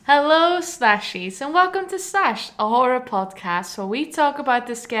Hello, Slashies, and welcome to Slash, a horror podcast where we talk about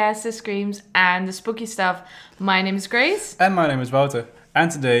the scares, the screams, and the spooky stuff. My name is Grace. And my name is Wouter.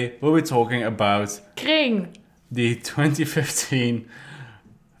 And today we'll be talking about Kring. the 2015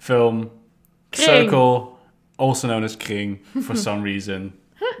 film Kring. Circle, also known as Kring for some reason.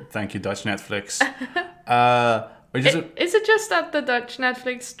 Thank you, Dutch Netflix. Is it just that the Dutch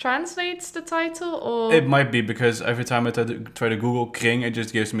Netflix translates the title, or...? It might be because every time I try to Google Kring, it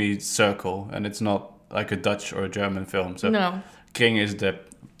just gives me Circle, and it's not like a Dutch or a German film. So No. Kring is the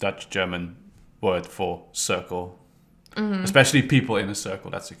Dutch-German word for circle. Mm-hmm. Especially people in a circle,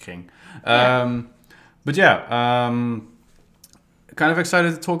 that's a Kring. But yeah, kind of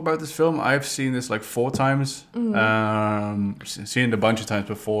excited to talk about this film. I've seen this like 4 times. Seen it a bunch of times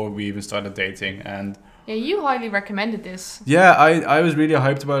before we even started dating, and... Yeah, you highly recommended this. Yeah, I was really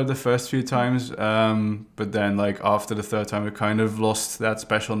hyped about it the first few times, but then like after the third time, it kind of lost that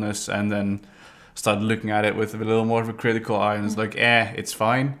specialness, and then started looking at it with a little more of a critical eye, and it's like, it's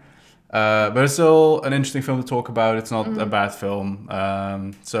fine. But it's still an interesting film to talk about. It's not a bad film.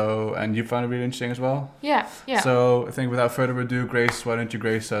 And you found it really interesting as well? Yeah. So I think without further ado, Grace, why don't you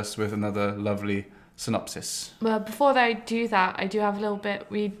grace us with another lovely synopsis? Well, before I do that, we do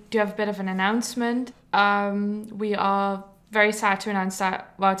have a bit of an announcement. We are very sad to announce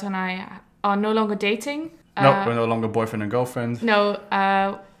that Wouter and I are no longer dating. No, we're no longer boyfriend and girlfriend.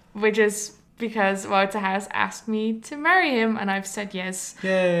 No, which is because Wouter has asked me to marry him, and I've said yes.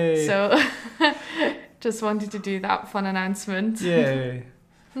 Yay! So, just wanted to do that fun announcement. Yay!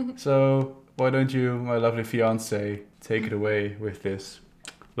 So, why don't you, my lovely fiancé, take it away with this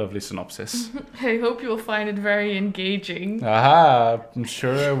lovely synopsis? I hope you'll find it very engaging. Aha! I'm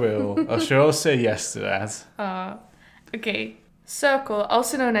sure I will. I'll say yes to that. Okay. Circle,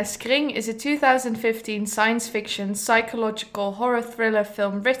 also known as Kring, is a 2015 science fiction psychological horror thriller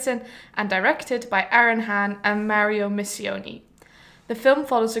film written and directed by Aaron Hahn and Mario Missioni. The film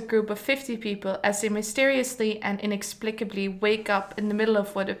follows a group of 50 people as they mysteriously and inexplicably wake up in the middle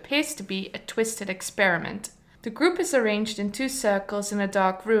of what appears to be a twisted experiment. The group is arranged in 2 circles in a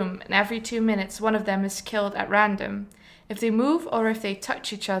dark room, and every 2 minutes one of them is killed at random. If they move or if they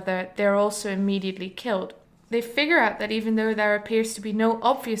touch each other, they are also immediately killed. They figure out that even though there appears to be no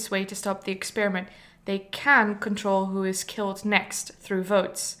obvious way to stop the experiment, they can control who is killed next through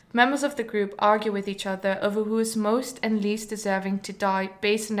votes. Members of the group argue with each other over who is most and least deserving to die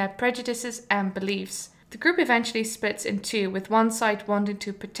based on their prejudices and beliefs. The group eventually splits in 2, with one side wanting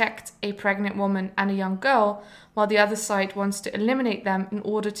to protect a pregnant woman and a young girl, while the other side wants to eliminate them in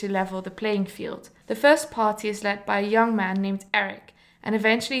order to level the playing field. The first party is led by a young man named Eric, and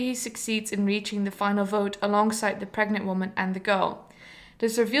eventually he succeeds in reaching the final vote alongside the pregnant woman and the girl. It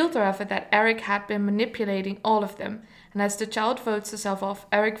is revealed, however, that Eric had been manipulating all of them, and as the child votes herself off,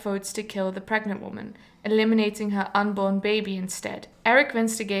 Eric votes to kill the pregnant woman, eliminating her unborn baby instead. Eric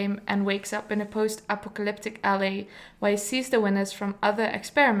wins the game and wakes up in a post-apocalyptic LA, where he sees the winners from other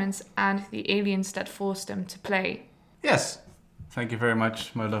experiments and the aliens that forced them to play. Yes. Thank you very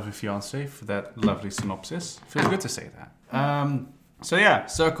much, my lovely fiancé, for that lovely synopsis. Feels good to say that. So yeah,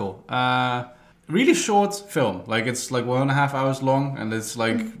 Circle. Really short film. Like, it's like 1.5 hours long, and it's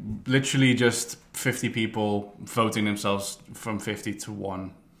like literally just 50 people voting themselves from 50 to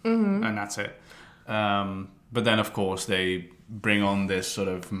 1. And that's it. But then, of course, they bring on this sort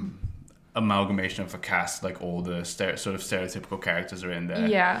of amalgamation of a cast, like all the sort of stereotypical characters are in there.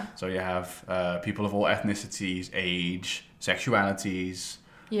 Yeah. So you have people of all ethnicities, age, sexualities,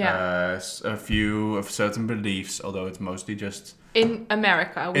 a few of certain beliefs, although it's mostly just... In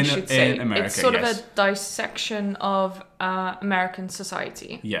America, we should say. In America, it's sort of a dissection of American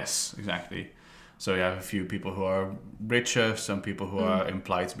society. Yes, exactly. So you have a few people who are richer, some people who are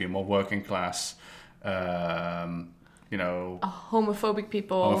implied to be more working class, homophobic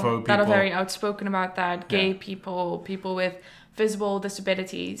people that are very outspoken about that, gay people, people with visible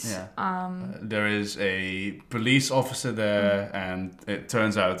disabilities. Yeah. There is a police officer there, and it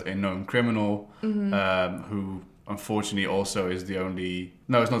turns out a known criminal who... unfortunately also is the only...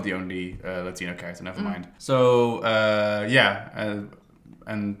 No, it's not the only Latino character, never mind. So,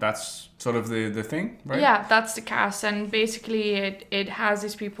 and that's sort of the thing, right? Yeah, that's the cast, and basically it has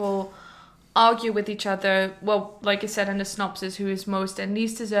these people argue with each other, well, like I said in the synopsis, who is most and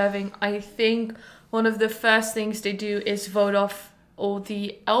least deserving. I think one of the first things they do is vote off all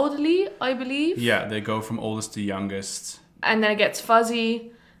the elderly, I believe. Yeah, they go from oldest to youngest. And then it gets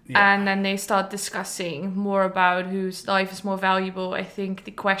fuzzy. Yeah. And then they start discussing more about whose life is more valuable. I think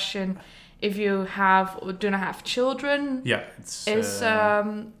the question, if you have or do not have children,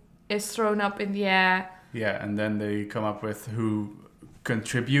 is thrown up in the air. Yeah, and then they come up with who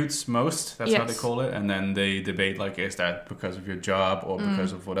contributes most. That's how they Yes. call it. And then they debate like, is that because of your job or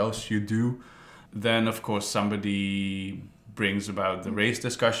because of what else you do? Then of course somebody brings about the race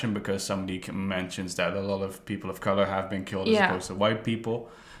discussion because somebody mentions that a lot of people of color have been killed as opposed to white people,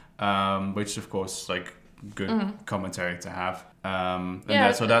 which of course like good commentary to have.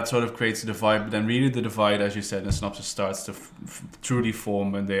 So that sort of creates a divide. But then really the divide, as you said in the synopsis, starts to truly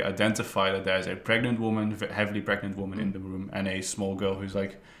form when they identify that there's a pregnant woman, heavily pregnant woman in the room, and a small girl who's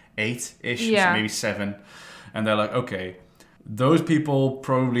like 8-ish, so maybe 7. And they're like, okay, those people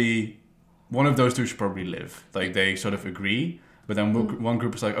probably, one of those two should probably live. Like they sort of agree. But then one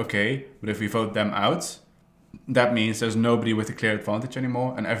group is like, okay, but if we vote them out, that means there's nobody with a clear advantage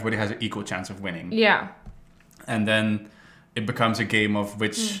anymore, and everybody has an equal chance of winning. Yeah. And then it becomes a game of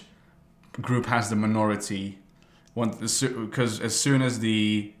which group has the minority. Because as soon as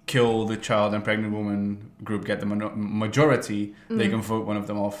the kill the child and pregnant woman group get the majority, they can vote one of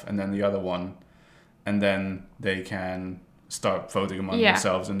them off and then the other one. And then they can start voting among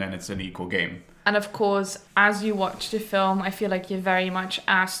themselves, and then it's an equal game. And of course, as you watch the film, I feel like you're very much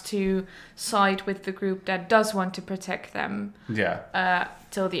asked to side with the group that does want to protect them. Yeah.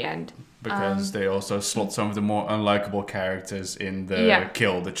 Till the end. Because they also slot some of the more unlikable characters in the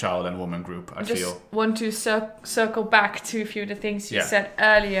kill the child and woman group, I feel. Just want to circle back to a few of the things you said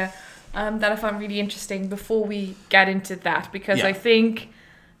earlier that I found really interesting before we get into that, because I think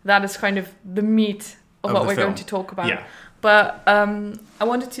that is kind of the meat of what we're going to talk about. Yeah. But I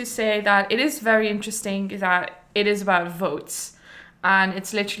wanted to say that it is very interesting that it is about votes. And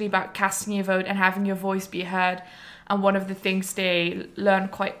it's literally about casting your vote and having your voice be heard. And one of the things they learn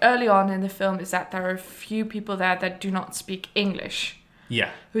quite early on in the film is that there are a few people there that do not speak English. Yeah.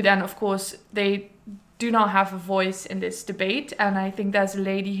 Who then, of course, they do not have a voice in this debate. And I think there's a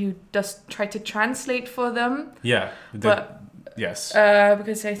lady who does try to translate for them. Yeah. Yes.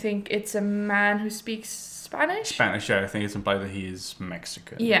 Because I think it's a man who speaks Spanish. Spanish, yeah. I think it's implied that he is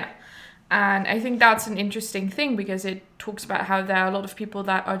Mexican. Yeah. And I think that's an interesting thing because it talks about how there are a lot of people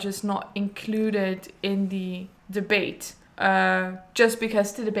that are just not included in the debate just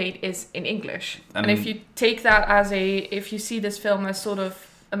because the debate is in English. And if you take that if you see this film as sort of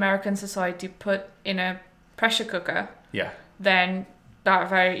American society put in a pressure cooker, then that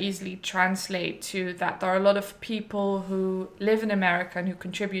very easily translate to that there are a lot of people who live in America and who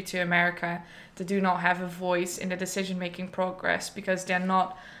contribute to America that do not have a voice in the decision-making progress because they're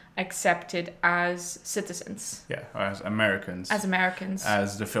not accepted as citizens. Yeah, or as Americans.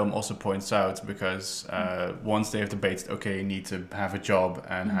 As the film also points out, because once they have debated, okay, you need to have a job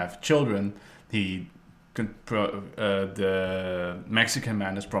and have children, the Mexican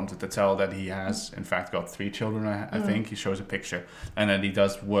man is prompted to tell that he has, in fact, got 3 children, I think. He shows a picture. And then he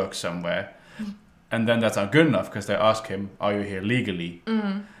does work somewhere. And then that's not good enough, because they ask him, are you here legally?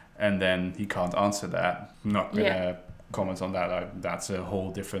 And then he can't answer that. Not going to comment on that. That's a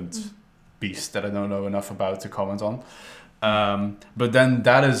whole different beast that I don't know enough about to comment on. But then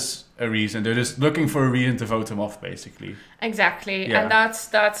that is a reason. They're just looking for a reason to vote him off, basically. Exactly. Yeah. And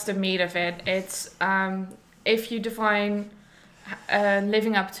that's the meat of it. It's if you define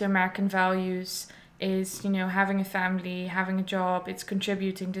living up to American values is, having a family, having a job, it's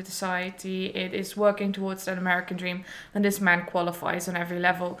contributing to society, it is working towards that American dream, then this man qualifies on every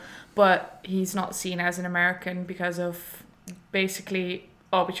level. But he's not seen as an American because of basically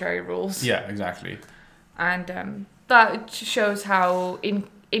arbitrary rules. Yeah, exactly. And that shows how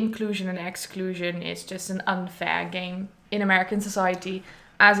inclusion and exclusion is just an unfair game in American society,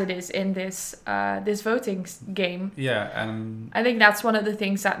 as it is in this voting game. Yeah, and I think that's one of the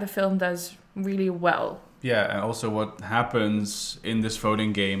things that the film does really well. Yeah, and also what happens in this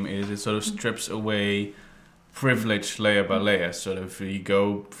voting game is it sort of strips away privilege layer by layer. Sort of you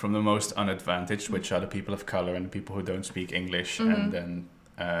go from the most unadvantaged, which are the people of color and the people who don't speak English, and then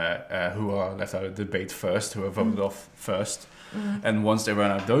who are left out of the debate first, who are voted off first. And once they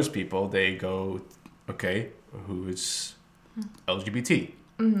run out of those people, they go, okay, who is LGBT?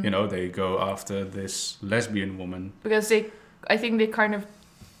 They go after this lesbian woman. Because I think they kind of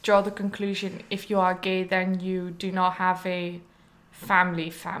draw the conclusion, if you are gay, then you do not have a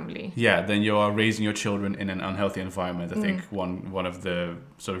family. Yeah, then you are raising your children in an unhealthy environment. I think one of the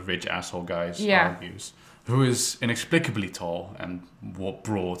sort of rich asshole guys argues, who is inexplicably tall and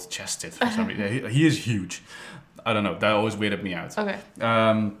broad-chested for some reason. He is huge. I don't know. That always weirded me out. Okay.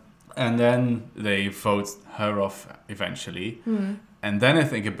 And then they vote her off eventually. And then I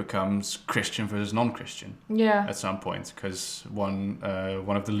think it becomes Christian versus non-Christian. Yeah. At some point, because one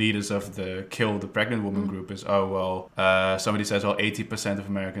of the leaders of the Kill the Pregnant Woman group is, somebody says, 80% of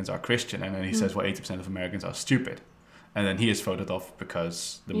Americans are Christian, and then he says, 80% of Americans are stupid. And then he is voted off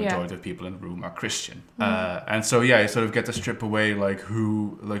because the Yeah. majority of people in the room are Christian. And so, yeah, you sort of get to strip away, like,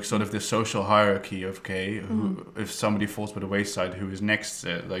 who, like, sort of the social hierarchy of, okay, who, if somebody falls by the wayside, who is next,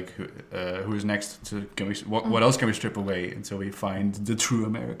 who is next to, what else can we strip away until we find the true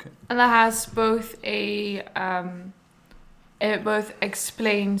American? And that has both it both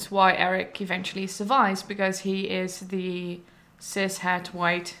explains why Eric eventually survives, because he is the cis-het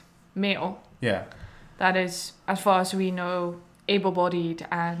white male Yeah. that is, as far as we know, able-bodied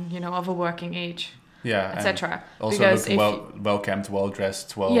and, of a working age, Yeah. etc. Also Because look well-kept,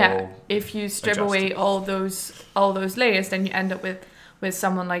 well-dressed, if you strip adjusted. away all those layers, then you end up with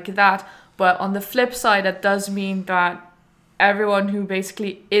someone like that. But on the flip side, that does mean that everyone who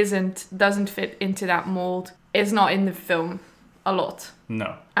basically doesn't fit into that mold is not in the film a lot.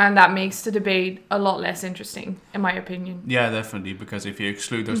 No. And that makes the debate a lot less interesting, in my opinion. Yeah, definitely, because if you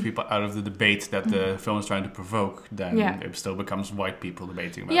exclude those people out of the debate that the film is trying to provoke, then it still becomes white people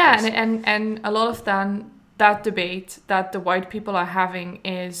debating about this. And a lot of that debate that the white people are having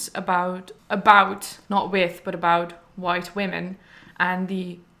is about not with, but about white women,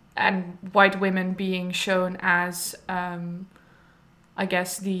 and white women being shown as I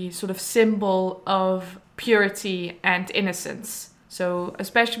guess the sort of symbol of purity and innocence. So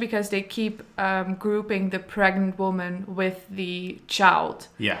especially because they keep grouping the pregnant woman with the child.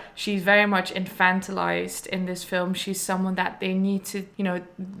 Yeah. She's very much infantilized in this film. She's someone that they need to,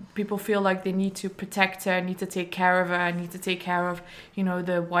 people feel like they need to protect her, need to take care of her, need to take care of,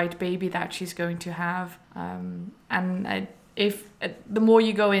 the white baby that she's going to have. If the more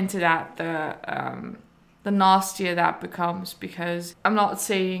you go into that, the nastier that becomes, because I'm not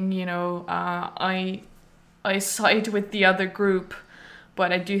saying, I side with the other group,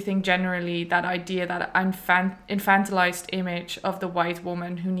 but I do think generally that idea, that infantilized image of the white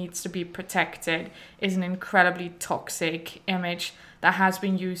woman who needs to be protected, is an incredibly toxic image that has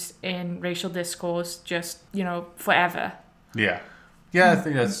been used in racial discourse just, forever. Yeah. Yeah, I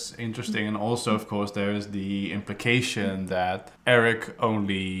think that's interesting. And also, of course, there is the implication that Eric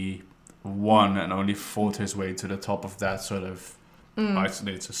only won and only fought his way to the top of that sort of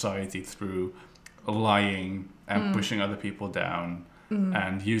isolated society through lying and pushing other people down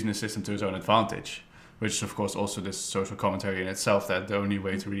and using the system to his own advantage, which is, of course, also this social commentary in itself, that the only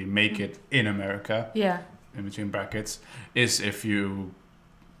way to really make it in America, in between brackets, is if you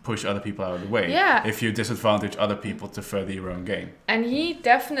push other people out of the way. Yeah. If you disadvantage other people to further your own gain. And he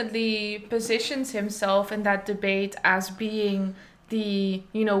definitely positions himself in that debate as being the,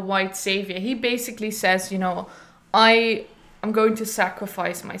 white savior. He basically says, I am going to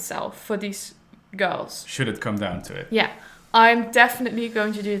sacrifice myself for these girls. Should it come down to it. Yeah. I'm definitely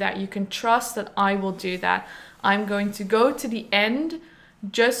going to do that. You can trust that I will do that. I'm going to go to the end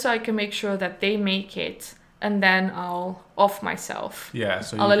just so I can make sure that they make it. And then I'll off myself. Yeah.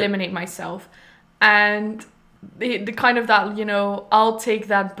 So I'll eliminate myself. And the kind of that, I'll take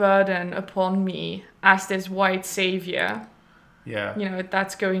that burden upon me as this white savior. Yeah.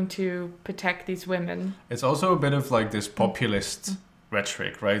 That's going to protect these women. It's also a bit of like this populist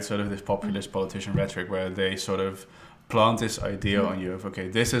rhetoric, right? Sort of this populist politician rhetoric where they sort of plant this idea on you of, okay,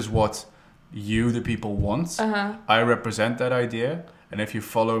 this is what you, the people, want. I represent that idea. And if you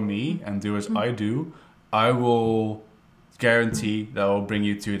follow me and do as I do, I will guarantee that I will bring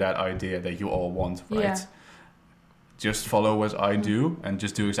you to that idea that you all want, right? Yeah. Just follow what I do and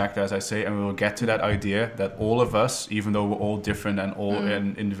just do exactly as I say, and we will get to that idea that all of us, even though we're all different and all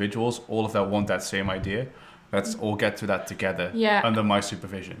individuals, all of that want that same idea. Let's all get to that together under my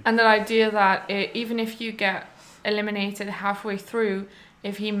supervision. And the idea that even if you get eliminated halfway through,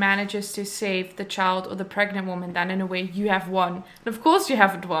 if he manages to save the child or the pregnant woman, then in a way you have won. And of course you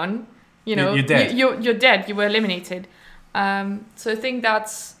haven't won. You're dead. You're dead. You were eliminated. So I think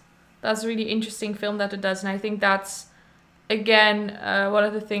that's a really interesting film that it does, and I think that's again one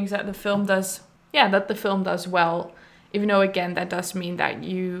of the things that the film does. Yeah, that the film does well. Even though again that does mean that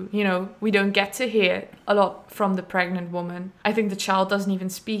we don't get to hear a lot from the pregnant woman. I think the child doesn't even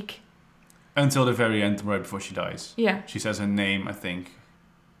speak until the very end, right before she dies. Yeah, she says her name, I think,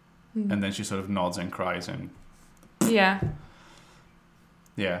 and then she sort of nods and cries and. Yeah.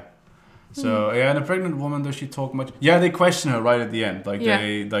 So and the pregnant woman, does she talk much? Yeah, they question her right at the end.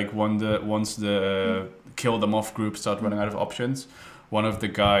 They once the kill them off group start running out of options, one of the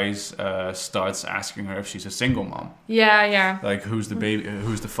guys starts asking her if she's a single mom. Yeah. Like, who's the baby?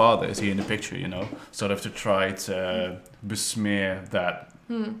 Who's the father? Is he in the picture? Sort of to try to besmear that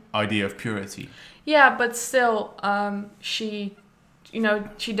idea of purity. Yeah, but still, she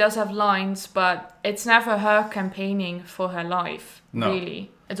does have lines, but it's never her campaigning for her life. No.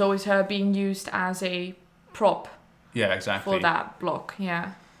 Really. It's always her being used as a prop Yeah, exactly. for that block.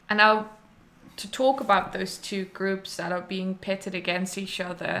 Yeah. And now to talk about those two groups that are being pitted against each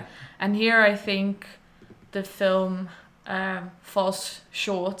other, and here I think the film falls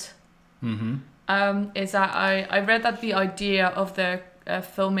short. Is that I read that the idea of the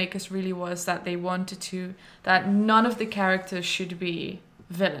filmmakers really was that they wanted that none of the characters should be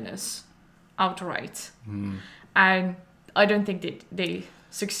villainous outright. And I don't think they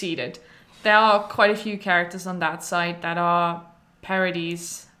succeeded. There are quite a few characters on that side that are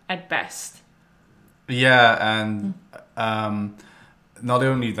parodies at best. Yeah, and not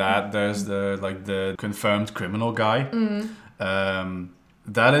only that, there's the confirmed criminal guy.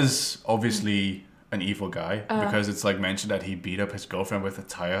 That is obviously an evil guy because it's like mentioned that he beat up his girlfriend with a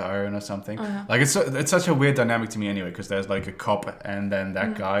tire iron or something. Like it's such a weird dynamic to me anyway, because there's like a cop and then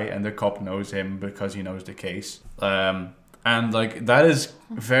that guy, and the cop knows him because he knows the case. And like that is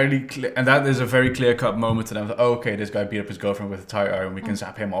very clear, and that is a very clear cut moment to them. Like, oh, okay, this guy beat up his girlfriend with a tire iron. We can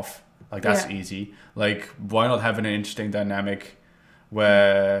zap him off. Like that's easy. Like why not have an interesting dynamic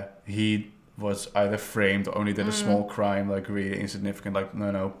where he was either framed or only did a small crime, like really insignificant, like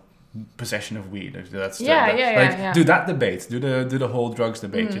no possession of weed. That's do that debate, do the whole drugs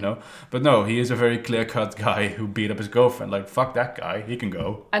debate, you know. But no, he is a very clear cut guy who beat up his girlfriend. Like fuck that guy, he can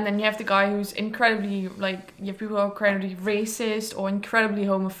go. And then you have the guy who's incredibly like you have people who are incredibly racist or incredibly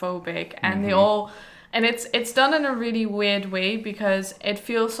homophobic, and they all, and it's done in a really weird way because it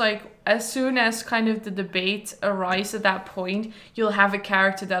feels like as soon as kind of the debate arises at that point, you'll have a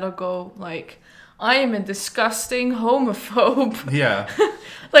character that'll go like, I am a disgusting homophobe. Yeah.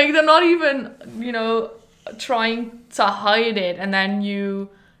 Like they're not even, you know, trying to hide it, and then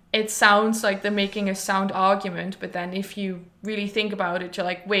it sounds like they're making a sound argument, but then if you really think about it, you're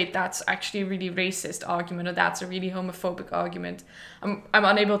like, wait, that's actually a really racist argument, or that's a really homophobic argument. I'm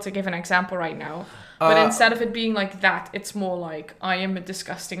unable to give an example right now. But instead of it being like that, it's more like, I am a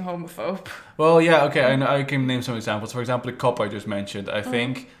disgusting homophobe. Well, yeah, okay, I can name some examples. For example, the cop I just mentioned, I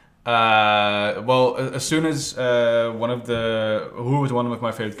think... as soon as who was one of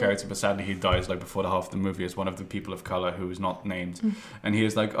my favorite characters, but sadly he dies like before the half of the movie, is one of the people of color who is not named, and he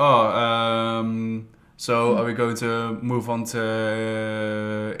is like, so are we going to move on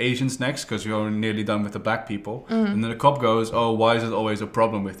to Asians next because you're nearly done with the black people? And then the cop goes, oh, why is it always a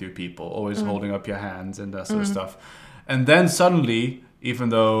problem with you people, always holding up your hands and that sort of stuff? And then suddenly, even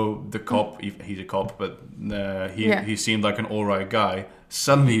though the cop, he's a cop, but he seemed like an alright guy,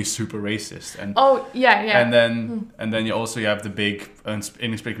 suddenly he's super racist. And and then you have the big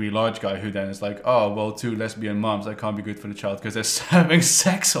inexplicably large guy who then is like, oh well, two lesbian moms, that can't be good for the child because they're having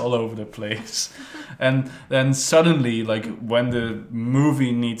sex all over the place. And then suddenly, like when the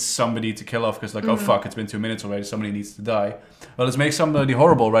movie needs somebody to kill off because like, oh fuck, it's been 2 minutes already, somebody needs to die, well, let's make somebody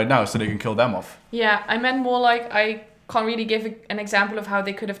horrible right now so they can kill them off. Yeah, I meant more like, I can't really give an example of how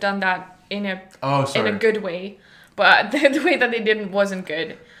they could have done that in a good way. But the way that they didn't wasn't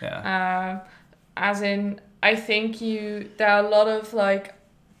good. Yeah. As in, I think there are a lot of like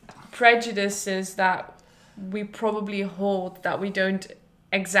prejudices that we probably hold that we don't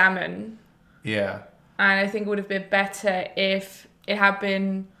examine. Yeah. And I think it would have been better if it had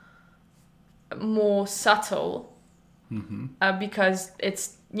been more subtle. Because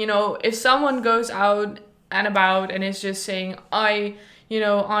it's, you know, if someone goes out and about and is just saying, I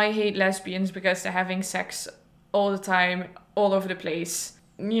hate lesbians because they're having sex all the time, all over the place.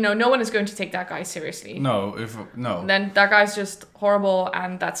 You know, no one is going to take that guy seriously. No. Then that guy's just horrible,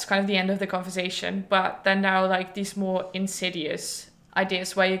 and that's kind of the end of the conversation. But then there are like these more insidious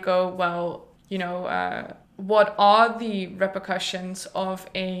ideas where you go, well, you know, what are the repercussions of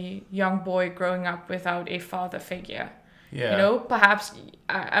a young boy growing up without a father figure? Yeah. You know, perhaps,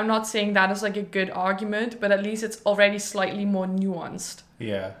 I'm not saying that is like a good argument, but at least it's already slightly more nuanced.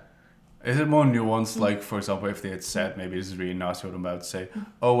 Yeah. Is it more nuanced, like, for example, if they had said, maybe this is really nasty what I'm about to say,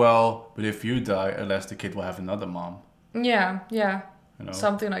 oh, well, but if you die, unless the kid will have another mom. Yeah. You know?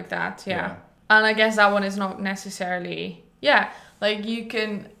 Something like that, yeah. And I guess that one is not necessarily... Yeah, like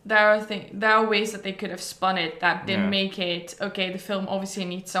there are ways that they could have spun it that didn't make it, okay, the film obviously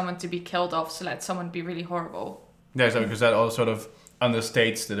needs someone to be killed off, so let someone be really horrible. Yeah, so because that all sort of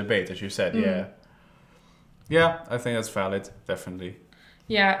understates the debate, as you said, yeah. Yeah, I think that's valid, definitely.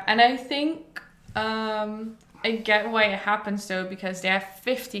 Yeah, and I think I get why it happens though, because they have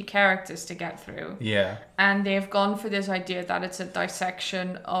 50 characters to get through. Yeah. And they've gone for this idea that it's a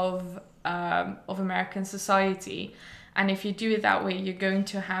dissection of American society. And if you do it that way, you're going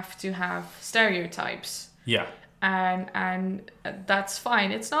to have stereotypes. Yeah. And that's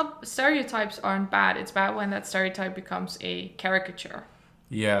fine. It's not, stereotypes aren't bad. It's bad when that stereotype becomes a caricature.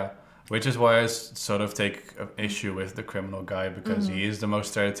 Yeah. Which is why I sort of take an issue with the criminal guy, because he is the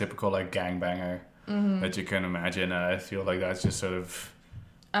most stereotypical like gangbanger that you can imagine. And I feel like that's just sort of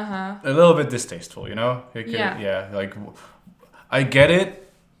a little bit distasteful, you know? Like I get it,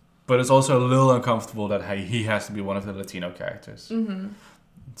 but it's also a little uncomfortable that he has to be one of the Latino characters.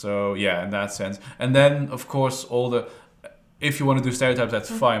 So yeah, in that sense. And then of course if you want to do stereotypes,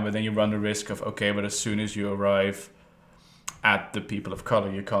 that's fine, but then you run the risk of, okay, but as soon as you arrive at the people of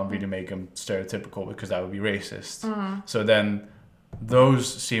color, you can't really make them stereotypical because that would be racist. So then those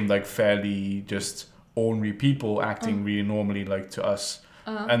seem like fairly just ordinary people acting really normally like to us.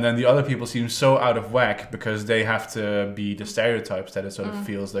 And then the other people seem so out of whack because they have to be the stereotypes that it sort of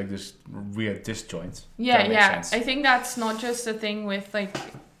feels like this weird disjoint. Yeah. I think that's not just a thing with like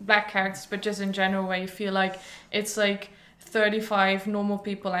black characters, but just in general, where you feel like it's like 35 normal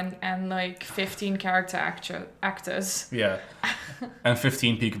people and like 15 character actors. Yeah. And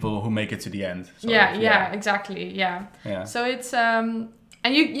 15 people who make it to the end. Exactly. Yeah. So it's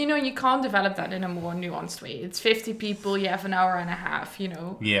and you can't develop that in a more nuanced way. It's 50 people, you have an hour and a half, you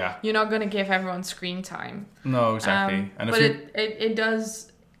know. Yeah. You're not going to give everyone screen time. No, exactly. And but it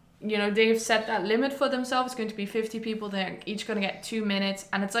does, you know, they've set that limit for themselves. It's going to be 50 people. They're each going to get 2 minutes.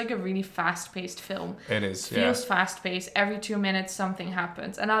 And it's like a really fast-paced film. It is, It feels fast-paced. Every 2 minutes, something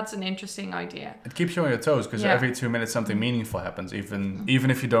happens. And that's an interesting idea. It keeps you on your toes because every 2 minutes, something meaningful happens, even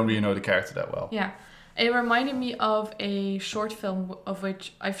if you don't really know the character that well. Yeah. It reminded me of a short film of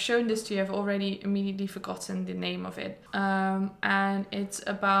which I've shown this to you. I've already immediately forgotten the name of it. And it's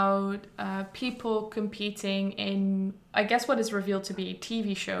about people competing in, I guess, what is revealed to be a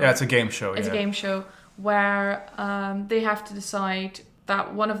TV show. Yeah, it's a game show. It's a game show where they have to decide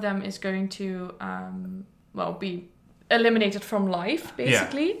that one of them is going to, be eliminated from life,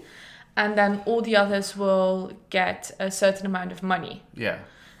 basically. Yeah. And then all the others will get a certain amount of money. Yeah.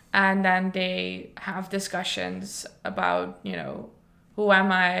 And then they have discussions about, you know, who am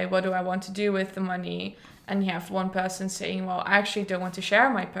I? What do I want to do with the money? And you have one person saying, well, I actually don't want to share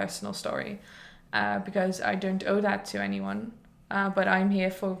my personal story because I don't owe that to anyone. But I'm here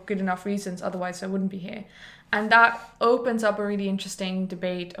for good enough reasons. Otherwise, I wouldn't be here. And that opens up a really interesting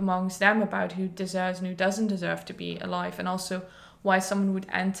debate amongst them about who deserves and who doesn't deserve to be alive. And also why someone would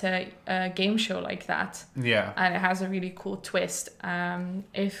enter a game show like that. Yeah. And it has a really cool twist.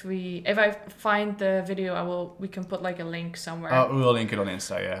 If I find the video, we can put like a link somewhere. Oh, we'll link it on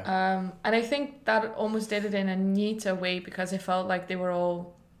Insta, yeah. And I think that almost did it in a neater way because it felt like they were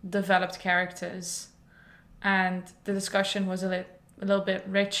all developed characters. And the discussion was a little bit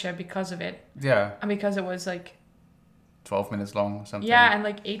richer because of it. Yeah. And because it was like 12 minutes long or something. Yeah, and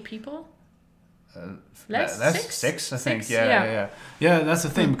like 8 people. That's six, I think. Six, Yeah. That's the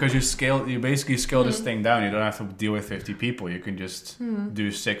thing because you basically scale this thing down. You don't have to deal with 50 people. You can just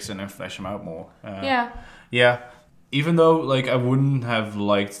do 6 and then flesh them out more. Yeah. Even though like I wouldn't have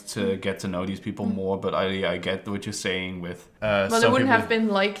liked to get to know these people more, but I get what you're saying with. Well, it wouldn't have been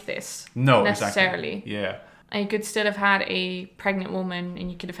like this. No, necessarily. Exactly. Yeah. And you could still have had a pregnant woman, and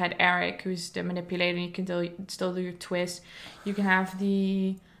you could have had Eric, who's the manipulator. And you can still do your twist. You can have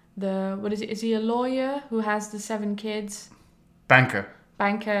the what is it? Is he a lawyer who has the 7 kids? Banker.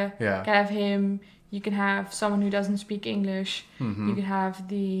 Yeah. You can have him. You can have someone who doesn't speak English. Mm-hmm. You can have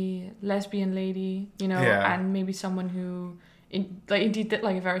the lesbian lady, you know, and maybe someone who indeed did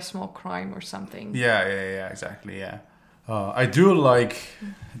like a very small crime or something. Yeah, exactly, yeah. I do like,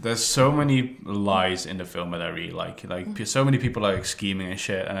 there's so many lies in the film that I really like so many people are like scheming and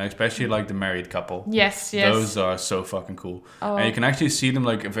shit, and I especially like the married couple. Yes. Those are so fucking cool. And you can actually see them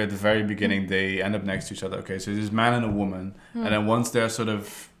like if at the very beginning they end up next to each other. Okay, so this man and a woman, and then once they're sort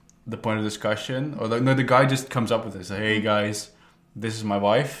of the point of discussion, or the guy just comes up with this, hey guys, this is my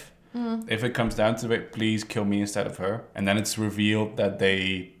wife. If it comes down to it, please kill me instead of her. And then it's revealed that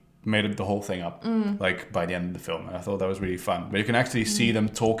they made the whole thing up like by the end of the film, and I thought that was really fun. But you can actually see them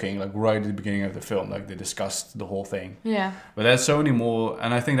talking like right at the beginning of the film, like they discussed the whole thing. Yeah. But there's so many more,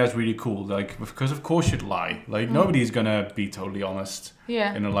 and I think that's really cool. Like because of course you'd lie. Like nobody's gonna be totally honest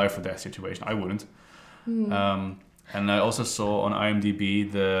in a life or death situation. I wouldn't. And I also saw on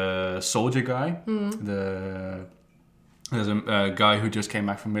IMDb the soldier guy. There's a guy who just came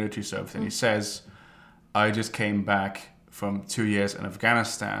back from military service, and he says, "I just came back from 2 years in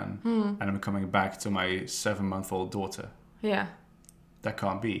Afghanistan, and I'm coming back to my 7-month-old daughter." Yeah. That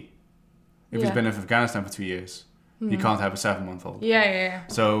can't be. If he's been in Afghanistan for 2 years, he can't have a 7-month-old. Yeah.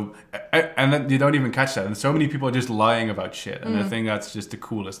 So, and then you don't even catch that. And so many people are just lying about shit. And I think that's just the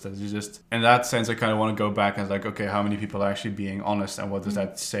coolest. That is just, in that sense, I kind of want to go back and like, okay, how many people are actually being honest, and what does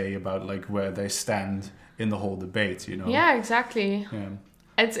that say about like where they stand in the whole debate, you know? Yeah, exactly. Yeah.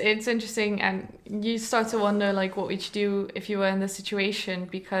 It's interesting, and you start to wonder like what would you do if you were in this situation,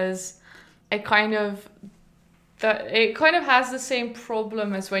 because it kind of has the same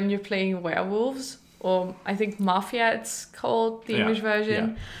problem as when you're playing werewolves, or I think Mafia it's called, the English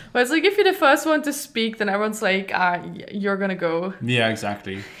version. Where it's like if you're the first one to speak, then everyone's like, you're gonna go. Yeah,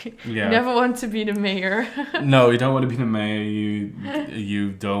 exactly. Yeah. You never want to be the mayor. No, you don't want to be the mayor.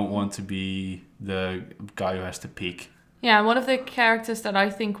 You don't want to be the guy who has to peek. Yeah, one of the characters that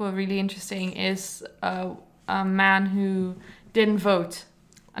I think were really interesting is a man who didn't vote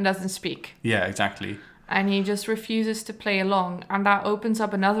and doesn't speak. Yeah, exactly. And he just refuses to play along. And that opens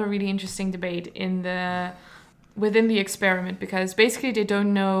up another really interesting debate within the experiment, because basically they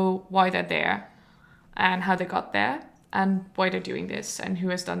don't know why they're there and how they got there and why they're doing this and who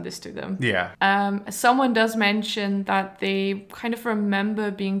has done this to them. Yeah. Someone does mention that they kind of remember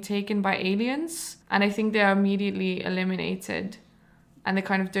being taken by aliens, and I think they are immediately eliminated, and they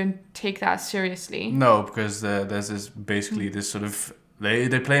kind of don't take that seriously. No, because there's this sort of they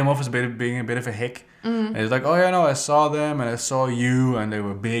play him off as being a bit of a hick. And it's like, oh yeah, no, I saw them and I saw you and they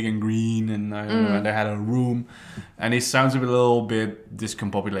were big and green and and they had a room, and he sounds a little bit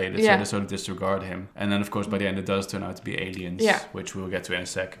discombobulated, so they sort of disregard him. And then of course by the end it does turn out to be aliens, which we'll get to in a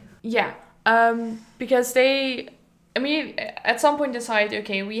sec. Yeah, because at some point decide,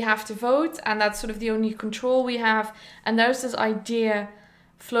 okay, we have to vote, and that's sort of the only control we have. And there's this idea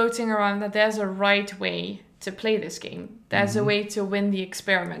floating around that there's a right way to play this game. There's a way to win the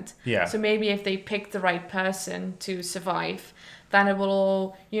experiment. Yeah. So maybe if they pick the right person to survive, then it will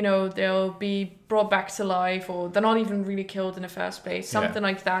all, they'll be brought back to life, or they're not even really killed in the first place. Something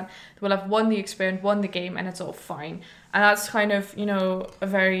like that. They will have won the experiment, won the game, and it's all fine. And that's kind of, a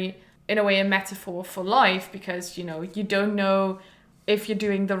very, in a way, a metaphor for life, because, you don't know if you're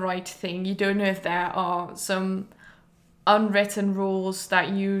doing the right thing. You don't know if there are some unwritten rules that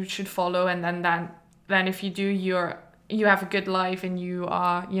you should follow, and then if you do, you have a good life and you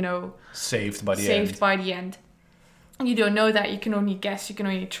are, saved by the end. You don't know that. You can only guess. You can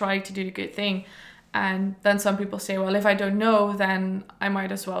only try to do the good thing. And then some people say, well, if I don't know, then I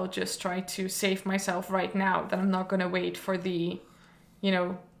might as well just try to save myself right now. Then I'm not going to wait for the,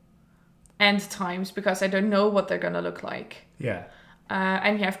 end times, because I don't know what they're going to look like. Yeah.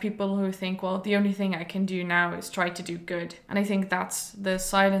 And you have people who think, well, the only thing I can do now is try to do good. And I think that's the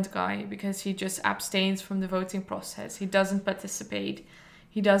silent guy, because he just abstains from the voting process. He doesn't participate.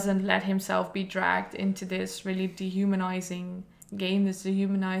 He doesn't let himself be dragged into this really dehumanizing game, this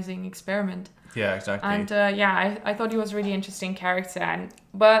dehumanizing experiment. Yeah, exactly. And I thought he was a really interesting character.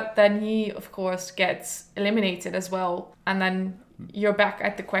 But then he, of course, gets eliminated as well. And then you're back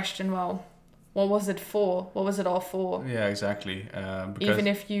at the question, well, what was it for? What was it all for? Yeah, exactly. Even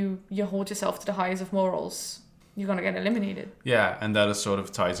if you hold yourself to the highest of morals, you're going to get eliminated. Yeah, and that is sort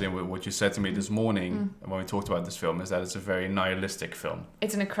of ties in with what you said to me this morning when we talked about this film, is that it's a very nihilistic film.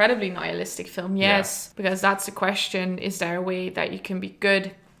 It's an incredibly nihilistic film, yes. Yeah. Because that's the question, is there a way that you can be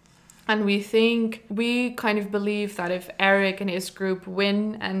good? And we kind of believe that if Eric and his group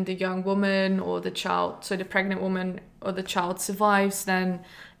win and the young woman or the child, so the pregnant woman or the child survives, then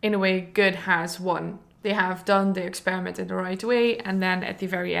in a way, good has won. They have done the experiment in the right way, and then at the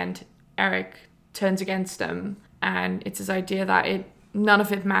very end, Eric turns against them, and it's this idea that none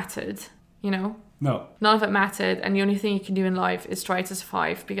of it mattered, No. None of it mattered, and the only thing you can do in life is try to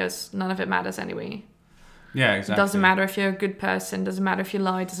survive, because none of it matters anyway. Yeah, exactly. It doesn't matter if you're a good person, doesn't matter if you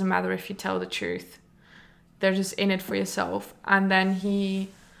lie, doesn't matter if you tell the truth. They're just in it for yourself. And then he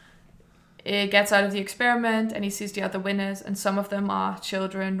gets out of the experiment and he sees the other winners, and some of them are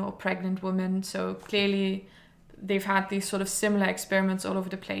children or pregnant women. So clearly they've had these sort of similar experiments all over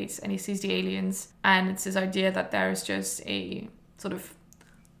the place, and he sees the aliens, and it's this idea that there is just a sort of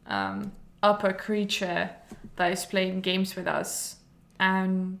upper creature that is playing games with us,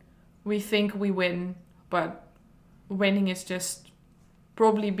 and we think we win, but winning is just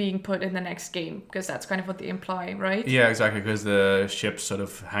probably being put in the next game, because that's kind of what they imply, right? Yeah, exactly, because the ships sort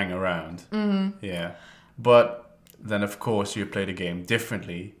of hang around. Mm-hmm. Yeah. But then, of course, you play the game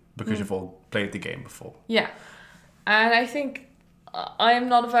differently because you've all played the game before. Yeah. And I think I am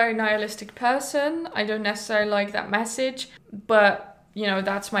not a very nihilistic person. I don't necessarily like that message, but,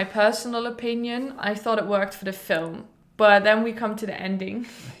 that's my personal opinion. I thought it worked for the film. But then we come to the ending.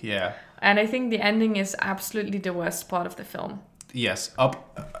 Yeah. And I think the ending is absolutely the worst part of the film. Yes,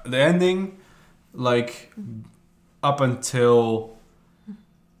 the ending, up until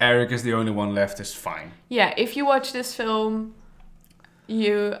Eric is the only one left, is fine. Yeah, if you watch this film,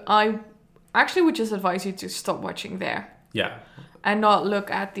 I actually would just advise you to stop watching there. Yeah. And not look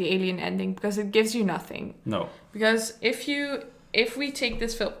at the alien ending, because it gives you nothing. No. Because if you if we take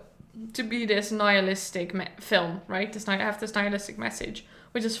this film to be this nihilistic film, right? Have this nihilistic message,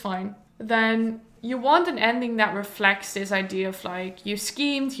 which is fine. Then you want an ending that reflects this idea of like, you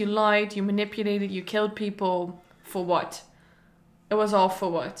schemed, you lied, you manipulated, you killed people. For what? It was all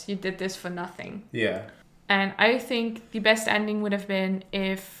for what? You did this for nothing. Yeah. And I think the best ending would have been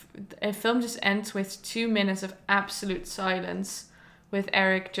if a film just ends with 2 minutes of absolute silence, with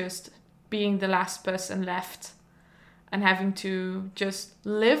Eric just being the last person left and having to just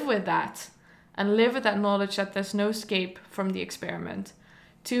live with that and live with that knowledge that there's no escape from the experiment.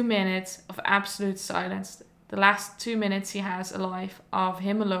 2 minutes of absolute silence. The last 2 minutes he has alive of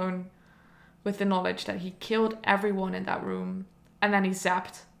him alone with the knowledge that he killed everyone in that room, and then he's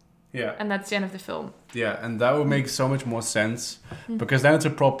zapped. Yeah. And that's the end of the film. Yeah, and that would make so much more sense because then it's a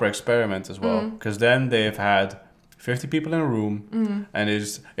proper experiment as well. Because then they've had 50 people in a room, and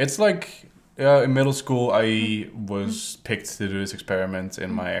it's like in middle school I was picked to do this experiment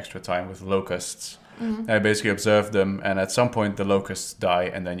in my extra time with locusts. I basically observed them, and at some point the locusts die,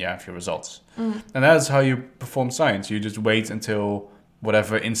 and then you have your results. And that's how you perform science. You just wait until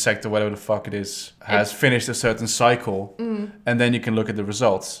whatever insect or whatever the fuck it is has finished a certain cycle, and then you can look at the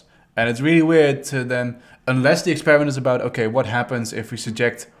results. And it's really weird to then, unless the experiment is about, okay, what happens if we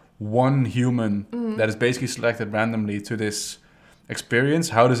subject one human that is basically selected randomly to this experience?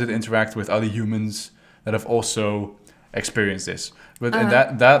 How does it interact with other humans that have also experienced this? But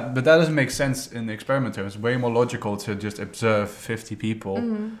that doesn't make sense in the experiment terms. It's way more logical to just observe 50 people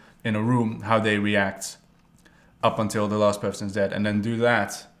in a room, how they react up until the last person's dead, and then do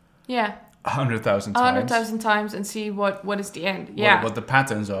that. Yeah. 100,000 times. 100,000 times and see what is the end. Yeah. What the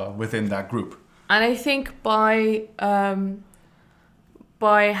patterns are within that group. And I think by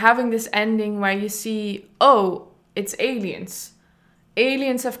having this ending where you see, oh, it's aliens.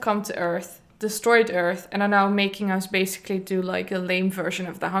 Aliens have come to Earth, destroyed Earth, and are now making us basically do like a lame version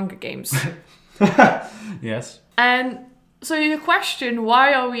of the Hunger Games. Yes. And so the question,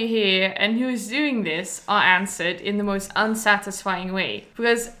 why are we here and who's doing this, are answered in the most unsatisfying way.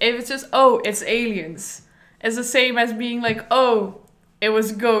 Because if it's just, oh, it's aliens, it's the same as being like, oh, it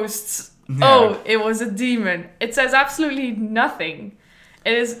was ghosts. Yeah. Oh, it was a demon. It says absolutely nothing.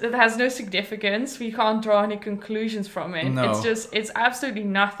 It has no significance. We can't draw any conclusions from it. No. It's absolutely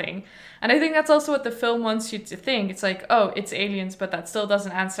nothing. And I think that's also what the film wants you to think. It's like, oh, it's aliens, but that still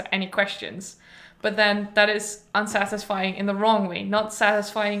doesn't answer any questions. But then that is unsatisfying in the wrong way. Not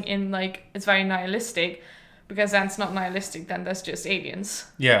satisfying in like, it's very nihilistic, because then it's not nihilistic, then there's just aliens.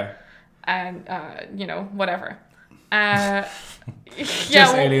 Yeah. And, whatever. Aliens, whatever. It's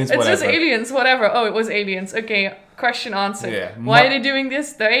just aliens, whatever. Oh, it was aliens. Okay, question answered. Yeah. Why are they doing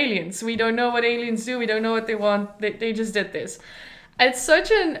this? They're aliens. We don't know what aliens do. We don't know what they want. They just did this. It's such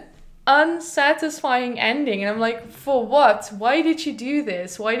an unsatisfying ending. And I'm like, for what? Why did you do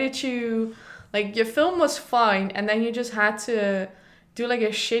this? Why did you... Like, your film was fine, and then you just had to do, like, a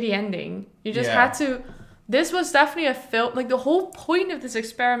shitty ending. You just had to... This was definitely a film... Like, the whole point of this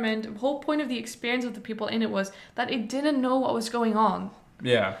experiment, the whole point of the experience of the people in it was that it didn't know what was going on.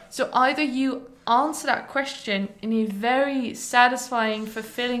 Yeah. So either you answer that question in a very satisfying,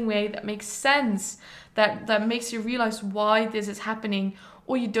 fulfilling way that makes sense, that makes you realize why this is happening,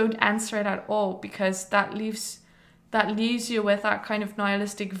 or you don't answer it at all, because that leaves you with that kind of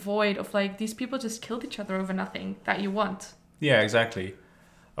nihilistic void of like, these people just killed each other over nothing that you want. Yeah, exactly.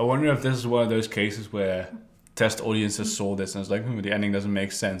 I wonder if this is one of those cases where test audiences saw this and it's like, the ending doesn't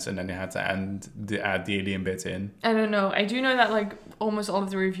make sense, and then they had to add the alien bit in. I don't know. I do know that like almost all of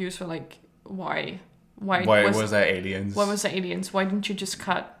the reviews were like, why was there aliens? Why was there aliens? Why didn't you just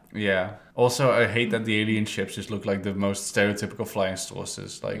cut? Yeah. Also, I hate that the alien ships just look like the most stereotypical flying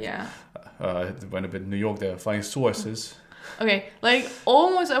saucers. Like, when I've been in New York, they're flying saucers. Okay, like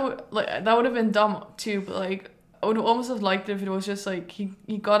almost, that would have been dumb too. But like, I would almost have liked it if it was just like he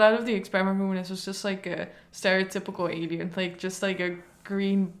got out of the experiment room and it was just like a stereotypical alien, like just like a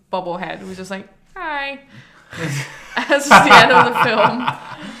green bubble head who was just like, hi. That's just the end of the film.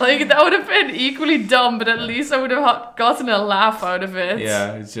 Like, that would have been equally dumb, but at least I would have gotten a laugh out of it.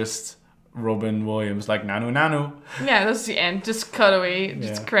 Yeah, it's just Robin Williams, like, nanu. Yeah, that's the end. Just cut away,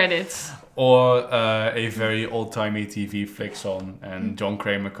 just credits. Or a very old-timey TV flicks on, and John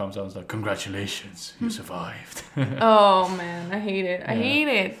Kramer comes out and is like, congratulations, you survived. Oh, man, I hate it. I hate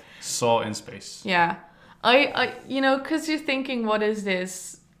it. Saw in space. Yeah. I because you're thinking, what is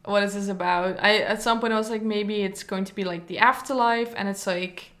this? What is this about? At some point I was like, maybe it's going to be like the afterlife, and it's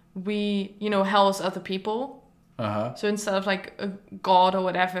like hell is other people. Uh-huh. So instead of like a god or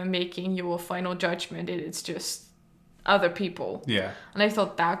whatever making you a final judgment, it's just other people. Yeah. And I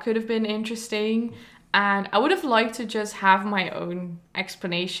thought that could have been interesting. And I would have liked to just have my own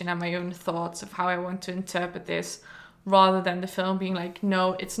explanation and my own thoughts of how I want to interpret this, rather than the film being like,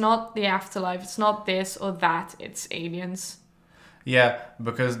 no, it's not the afterlife, it's not this or that, it's aliens. Yeah,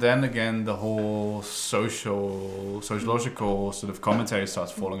 because then again, the whole sociological sort of commentary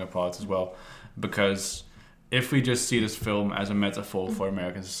starts falling apart as well. Because if we just see this film as a metaphor for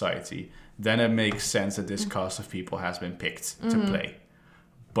American society, then it makes sense that this cast of people has been picked to play.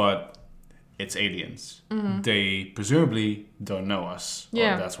 But it's aliens. They presumably don't know us.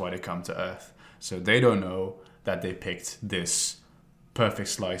 Yeah. Or that's why they come to Earth. So they don't know that they picked this perfect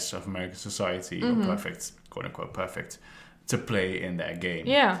slice of American society, or perfect, quote unquote, perfect, to play in their game.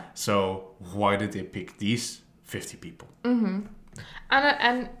 Yeah. So why did they pick these 50 people?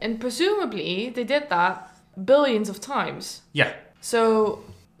 And presumably they did that billions of times. Yeah. So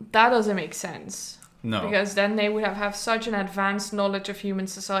that doesn't make sense. No. Because then they would have such an advanced knowledge of human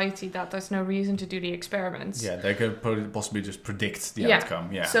society that there's no reason to do the experiments. Yeah, they could possibly just predict the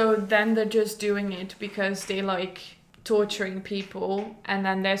outcome. Yeah. So then they're just doing it because they like torturing people, and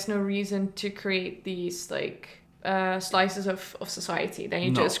then there's no reason to create these like slices of society. Then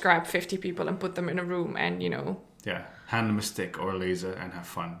you just grab 50 people and put them in a room and, Yeah, hand them a stick or a laser and have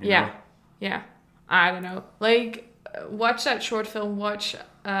fun. You Yeah. know? Yeah. I don't know. Like, watch that short film, watch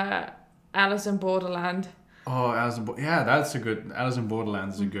Alice in Borderland. Oh, that's a good... Alice in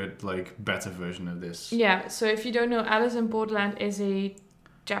Borderland is a good, like, better version of this. Yeah, so if you don't know, Alice in Borderland is a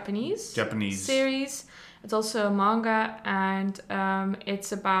Japanese series. It's also a manga, and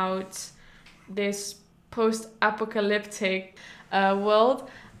it's about this post-apocalyptic world,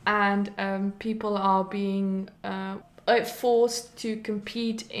 and people are being forced to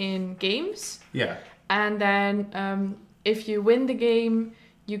compete in games. Yeah. And then if you win the game,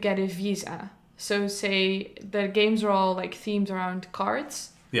 you get a visa. So say the games are all like themed around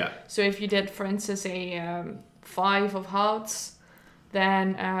cards. Yeah. So if you did, for instance, a 5 of hearts,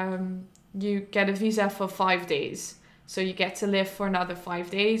 then you get a visa for 5 days. So you get to live for another 5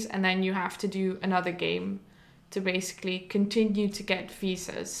 days, and then you have to do another game to basically continue to get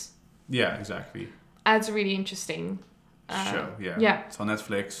visas. Yeah, exactly. That's really interesting. Show, yeah. Yeah. It's on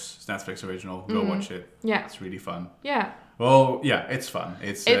Netflix. It's Netflix original. Go watch it. Yeah. It's really fun. Yeah. Well, yeah, it's fun.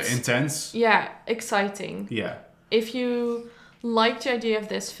 It's intense. Yeah, exciting. Yeah. If you like the idea of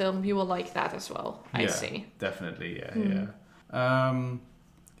this film, you will like that as well, I see. Definitely, yeah.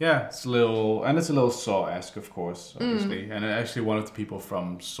 Yeah, it's a little Saw-esque, of course, obviously. And actually one of the people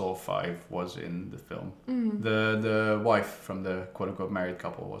from Saw 5 was in the film. The wife from the quote-unquote married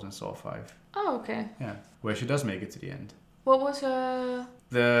couple was in Saw 5. Oh, okay. Yeah, where she does make it to the end. What was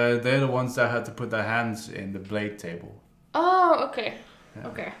They're the ones that had to put their hands in the blade table. Oh, okay. Yeah.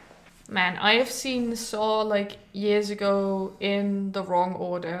 Okay. Man, I have seen Saw like years ago in the wrong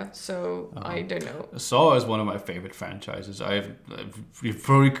order, so I don't know. Saw is one of my favorite franchises. You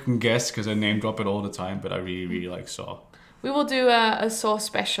probably can guess because I name drop it all the time, but I really, really like Saw. We will do a Saw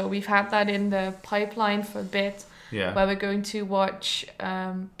special. We've had that in the pipeline for a bit. Yeah. Where we're going to watch,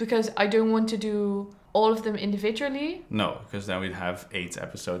 because I don't want to do all of them individually. No, because then we'd have 8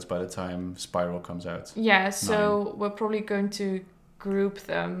 episodes by the time Spiral comes out. Yeah, so we're probably going to group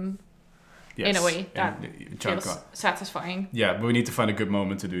them in a way that feels satisfying. Yeah, but we need to find a good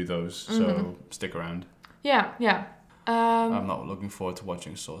moment to do those, so stick around. Yeah, yeah. I'm not looking forward to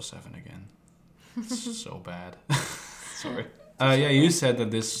watching Saw 7 again. It's so bad. Sorry. Yeah, you said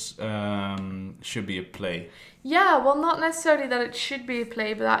that this should be a play. Yeah, well, not necessarily that it should be a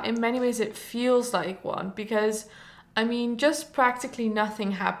play, but that in many ways it feels like one. Because, I mean, just practically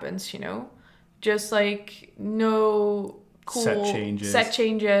nothing happens, Just like no cool set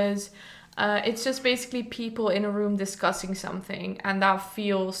changes. It's just basically people in a room discussing something, and that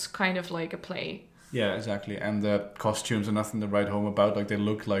feels kind of like a play. Yeah, exactly. And the costumes are nothing to write home about. Like, they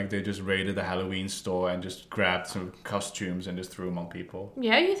look like they just raided a Halloween store and just grabbed some costumes and just threw them on people.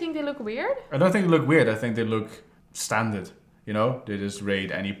 Yeah, you think they look weird? I don't think they look weird. I think they look standard. They just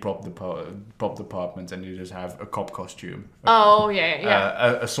raid any prop department and you just have a cop costume.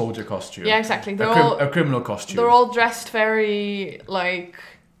 A soldier costume. Yeah, exactly. A criminal costume. They're all dressed very, like,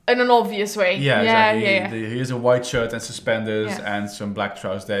 in an obvious way. Yeah, exactly. Here's a white shirt and suspenders and some black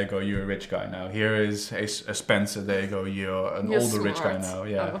trousers. There you go, you're a rich guy now. Here is a Spencer. There you go, you're older smart. Rich guy now.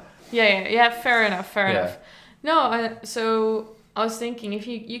 Yeah. Oh. Yeah. Fair enough. No, so I was thinking if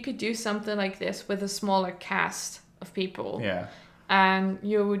you could do something like this with a smaller cast of people. Yeah. And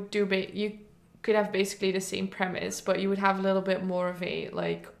you would you could have basically the same premise, but you would have a little bit more of a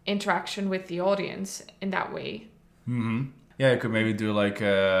like interaction with the audience in that way. Mm-hmm. Yeah, you could maybe do like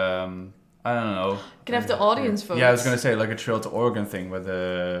I don't know. You can have the audience vote. Yeah, I was going to say like a Trail to Oregon thing where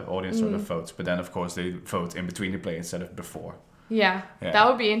the audience sort of votes, but then of course they vote in between the play instead of before. Yeah, that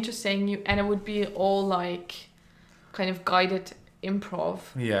would be interesting. And it would be all like kind of guided improv.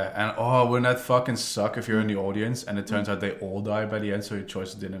 Yeah, and wouldn't that fucking suck if you're in the audience and it turns out they all die by the end, so your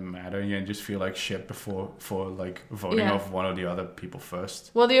choices didn't matter, and you just feel like shit for like voting off one or the other people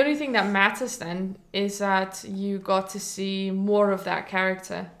first. Well, the only thing that matters then is that you got to see more of that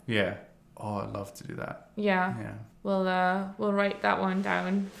character. Yeah. Oh, I'd love to do that. Yeah. Yeah. We'll write that one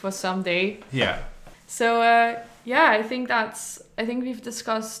down for someday. Yeah. So I think we've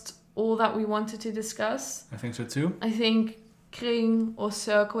discussed all that we wanted to discuss. I think so too. I think Kring or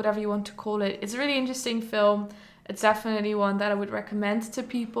Circle, whatever you want to call it, it's a really interesting film. It's definitely one that I would recommend to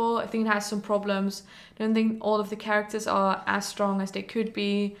people. I think it has some problems. I don't think all of the characters are as strong as they could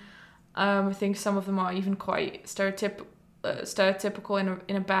be. I think some of them are even quite stereotypical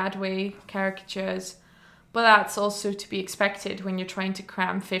in a bad way, caricatures. But that's also to be expected when you're trying to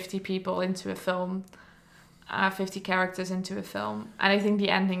cram 50 people into a film, 50 characters into a film. And I think the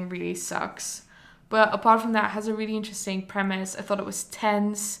ending really sucks. But apart from that, it has a really interesting premise. I thought it was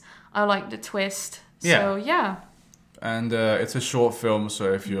tense. I liked the twist. Yeah. So, yeah. And it's a short film,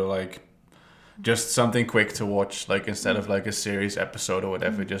 so if you're like just something quick to watch, like instead of like a series episode or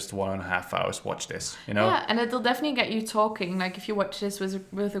whatever, just 1.5 hours, watch this, you know? Yeah, and it'll definitely get you talking. Like if you watch this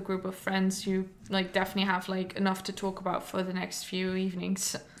with a group of friends, you like definitely have like enough to talk about for the next few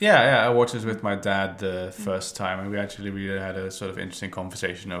evenings. Yeah, I watched this with my dad the first time, and we actually really had a sort of interesting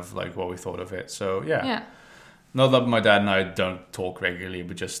conversation of like what we thought of it. So yeah. Not that my dad and I don't talk regularly,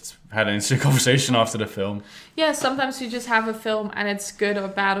 but just had an interesting conversation after the film. Yeah, sometimes you just have a film and it's good or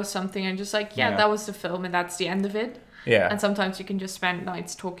bad or something, and just like, that was the film and that's the end of it. Yeah. And sometimes you can just spend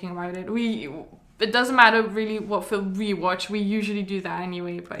nights talking about it. It doesn't matter really what film we watch. We usually do that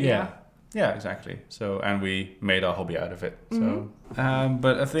anyway, but Yeah, exactly. So, and we made our hobby out of it. So,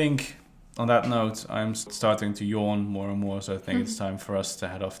 but I think on that note, I'm starting to yawn more and more, so I think it's time for us to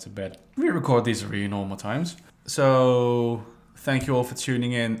head off to bed. We record these at really normal times. So, thank you all for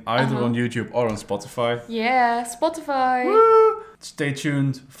tuning in, either on YouTube or on Spotify. Yeah, Spotify. Woo! Stay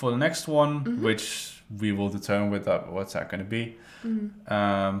tuned for the next one, which we will determine what's that going to be.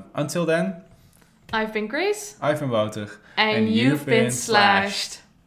 Until then, I've been Grace. I've been Wouter. And you've been slashed.